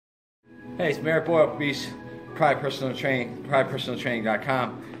Hey, it's Merrit Boyle, Beast,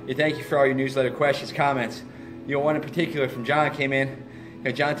 pridepersonaltraining.com. Thank you for all your newsletter questions, comments. One in particular from John came in.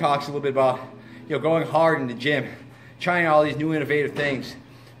 John talks a little bit about going hard in the gym, trying all these new innovative things,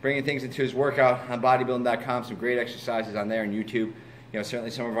 bringing things into his workout on bodybuilding.com. Some great exercises on there on YouTube. Certainly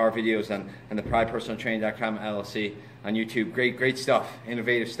some of our videos on the pridepersonaltraining.com LLC on YouTube. Great stuff,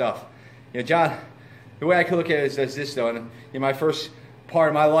 innovative stuff. John, the way I could look at it is this though. And in my first part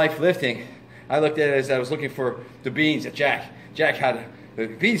of my life lifting, I looked at it as I was looking for the beans that Jack had the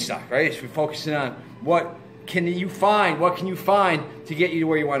beanstalk, right? So we're focusing on what can you find to get you to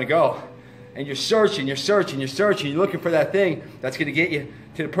where you want to go. And you're searching, you're looking for that thing that's going to get you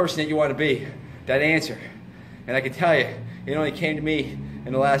to the person that you want to be, that answer. And I can tell you, it only came to me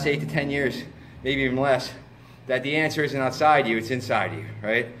in the last 8 to 10 years, maybe even less, that the answer isn't outside you, it's inside you,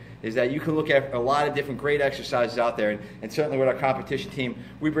 right? Is that you can look at a lot of different great exercises out there, and certainly with our competition team,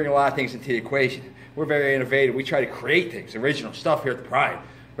 we bring a lot of things into the equation. We're very innovative. We try to create things, original stuff here at the Pride.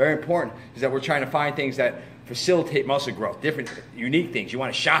 Very important is that we're trying to find things that facilitate muscle growth, different, unique things. You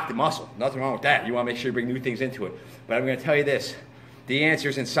want to shock the muscle. Nothing wrong with that. You want to make sure you bring new things into it. But I'm going to tell you this. The answer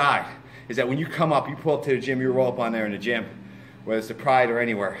is inside. Is that when you come up, you pull up to the gym, you roll up on there in the gym, whether it's the Pride or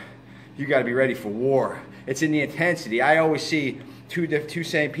anywhere, you got to be ready for war. It's in the intensity. I always see two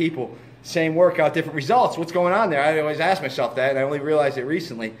same people, same workout, different results. What's going on there? I always ask myself that, and I only realized it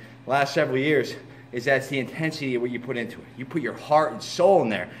recently, last several years, is that's the intensity of what you put into it. You put your heart and soul in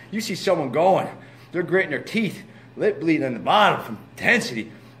there. You see someone going, they're gritting their teeth, lip bleeding on the bottom from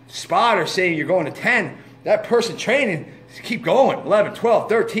intensity. Spotter saying you're going to 10. That person training, keep going, 11, 12,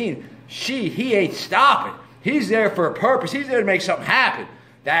 13. He ain't stopping. He's there for a purpose. He's there to make something happen.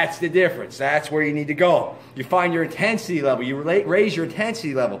 That's the difference. That's where you need to go. You find your intensity level. You raise your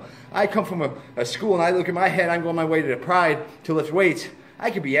intensity level. I come from a school, and I look at my head. I'm going my way to the Pride to lift weights.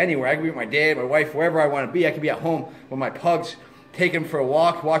 I could be anywhere. I could be with my dad, my wife, wherever I want to be. I could be at home with my pugs, taking them for a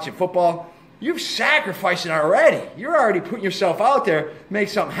walk, watching football. You've sacrificed it already. You're already putting yourself out there, make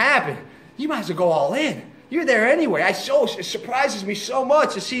something happen. You might as well go all in. You're there anyway. It surprises me so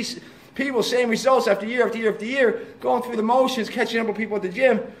much to see people, same results after year after year after year, going through the motions, catching up with people at the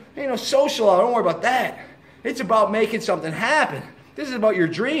gym. Ain't no social out. Don't worry about that. It's about making something happen. This is about your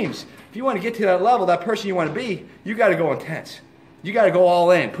dreams. If you want to get to that level, that person you want to be, you got to go intense. You got to go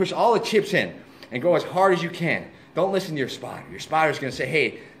all in. Push all the chips in and go as hard as you can. Don't listen to your spotter. Your spotter's going to say,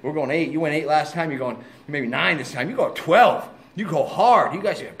 hey, we're going 8. You went 8 last time. You're going maybe 9 this time. You go 12. You go hard. You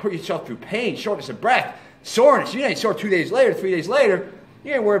guys put yourself through pain, shortness of breath, soreness. You ain't sore 2 days later, 3 days later.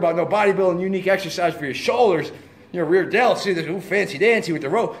 You ain't worried about no bodybuilding unique exercise for your shoulders, your rear delts, see this fancy dancy with the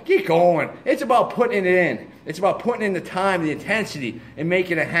rope. Keep going. It's about putting it in. It's about putting in the time, the intensity, and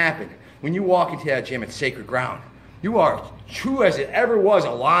making it happen. When you walk into that gym, it's sacred ground. You are true as it ever was,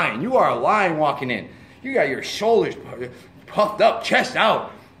 a lion. You are a lion walking in. You got your shoulders puffed up, chest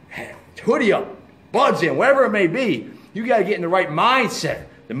out, hoodie up, buds in, whatever it may be. You got to get in the right mindset.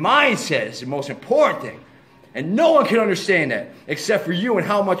 The mindset is the most important thing. And no one can understand that except for you and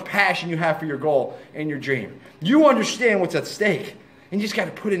how much passion you have for your goal and your dream. You understand what's at stake. And you just got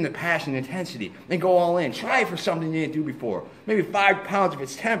to put in the passion and intensity and go all in. Try for something you didn't do before. Maybe 5 pounds, if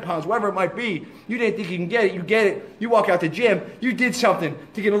it's 10 pounds, whatever it might be. You didn't think you can get it. You get it. You walk out the gym. You did something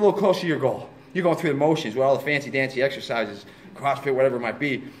to get a little closer to your goal. You're going through the motions with all the fancy dancy exercises, CrossFit, whatever it might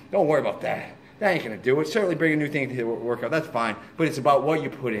be. Don't worry about that. That ain't going to do it. Certainly bring a new thing to the workout. That's fine. But it's about what you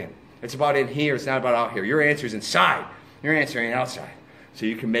put in. It's about in here. It's not about out here. Your answer is inside. Your answer ain't outside. So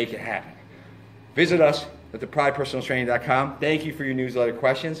you can make it happen. Visit us at thepridepersonaltraining.com. Thank you for your newsletter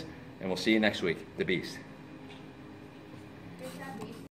questions, and we'll see you next week. The Beast.